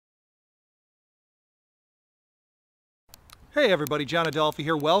Hey everybody, John Adolfi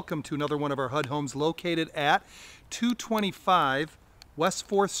here. Welcome to another one of our HUD homes located at 225 West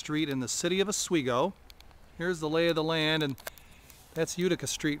 4th Street in the city of Oswego. Here's the lay of the land, and that's Utica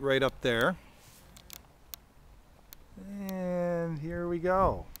Street right up there. And here we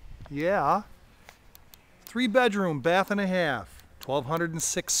go. Yeah. 3-bedroom, bath and a half.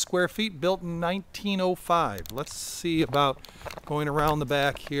 1,206 square feet, built in 1905. Let's see about going around the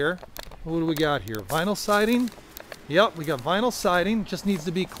back here. What do we got here? Vinyl siding. Yep, we got vinyl siding, just needs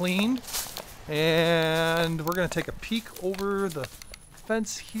to be cleaned. And we're going to take a peek over the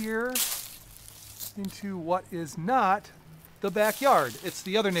fence here into what is not the backyard. It's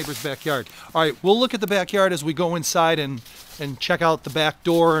the other neighbor's backyard. All right, we'll look at the backyard as we go inside and check out the back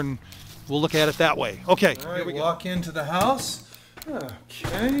door, and we'll look at it that way. Okay, all right, here we walk into the house.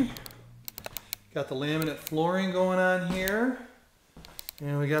 Okay, got the laminate flooring going on here,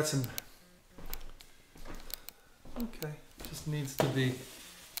 and we got some. Okay, just needs to be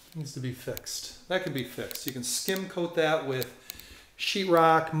fixed. That can be fixed. You can skim coat that with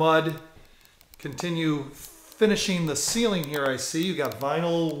sheetrock, mud. Continue finishing the ceiling here. I see you got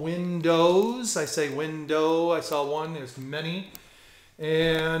vinyl windows. I say window. I saw one. There's many.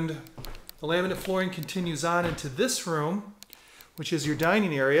 And the laminate flooring continues on into this room, which is your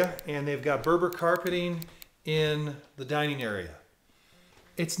dining area, and they've got Berber carpeting in the dining area.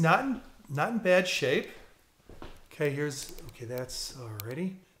 It's not in bad shape. Okay, that's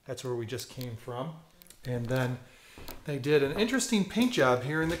already, that's where we just came from. And then they did an interesting paint job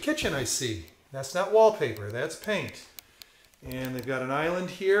here in the kitchen, I see. That's not wallpaper, that's paint. And they've got an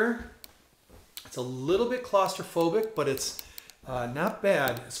island here. It's a little bit claustrophobic, but it's not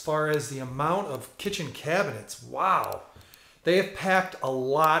bad as far as the amount of kitchen cabinets. Wow, they have packed a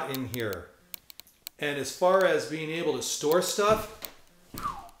lot in here. And as far as being able to store stuff,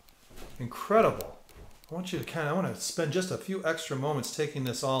 incredible. I want to spend just a few extra moments taking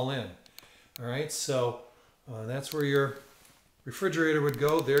this all in. All right, so that's where your refrigerator would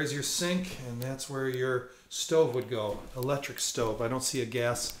go. There's your sink, and that's where your stove would go, electric stove. I don't see a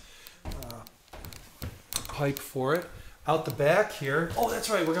gas pipe for it. Out the back here, oh, that's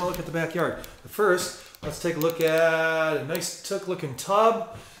right, we're gonna look at the backyard. But first, let's take a look at a nice looking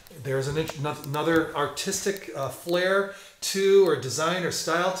tub. There's another artistic flair to, or design or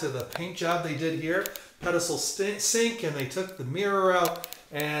style to the paint job they did here. Pedestal sink, and they took the mirror out,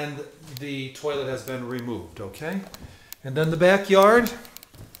 and the toilet has been removed, okay? And then the backyard,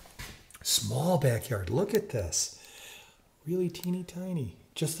 small backyard. Look at this. Really teeny tiny.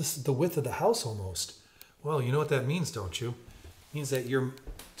 Just the width of the house almost. Well, you know what that means, don't you? It means that you're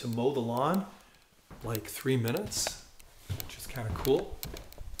to mow the lawn like 3 minutes, which is kind of cool.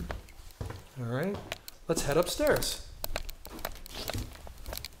 All right, let's head upstairs.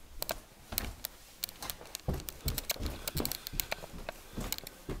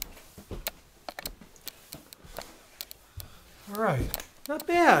 All right, not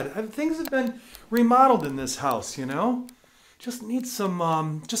bad. Things have been remodeled in this house, you know. Just need some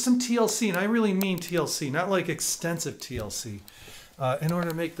TLC, and I really mean TLC, not like extensive TLC, in order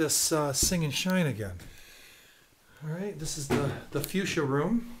to make this sing and shine again. All right, this is the fuchsia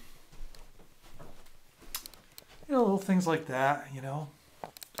room. You know, little things like that, you know.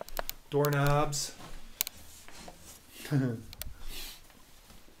 Doorknobs. Got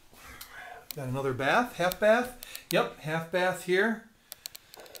another bath, half bath. Yep, half bath here.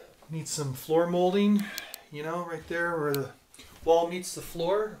 Need some floor molding, you know, right there where the wall meets the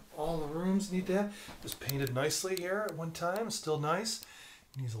floor. All the rooms need that. It was painted nicely here at one time, still nice.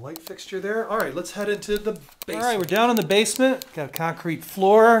 Needs a light fixture there. All right, let's head into the basement. All right, we're down in the basement. Got a concrete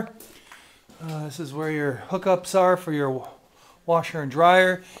floor. This is where your hookups are for your washer and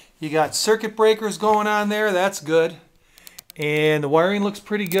dryer. You got circuit breakers going on there. That's good. And the wiring looks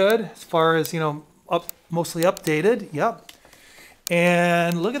pretty good as far as, you know, mostly updated. Yep.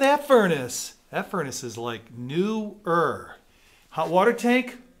 And look at that furnace. That furnace is like newer. Hot water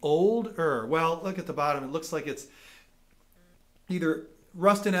tank, older. Well, look at the bottom. It looks like it's either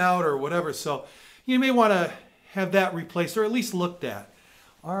rusting out or whatever. So you may want to have that replaced or at least looked at.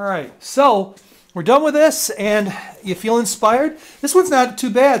 All right. So we're done with this, and you feel inspired? This one's not too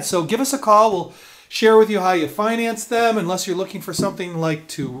bad. So give us a call. We'll share with you how you finance them, unless you're looking for something like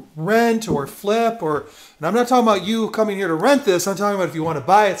to rent or flip, and I'm not talking about you coming here to rent this. I'm talking about if you want to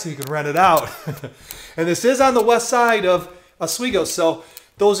buy it so you can rent it out. And this is on the west side of Oswego, so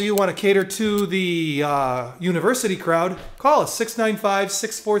those of you who want to cater to the university crowd, call us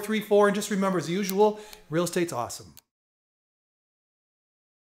 695-6434, and just remember, as usual, real estate's awesome.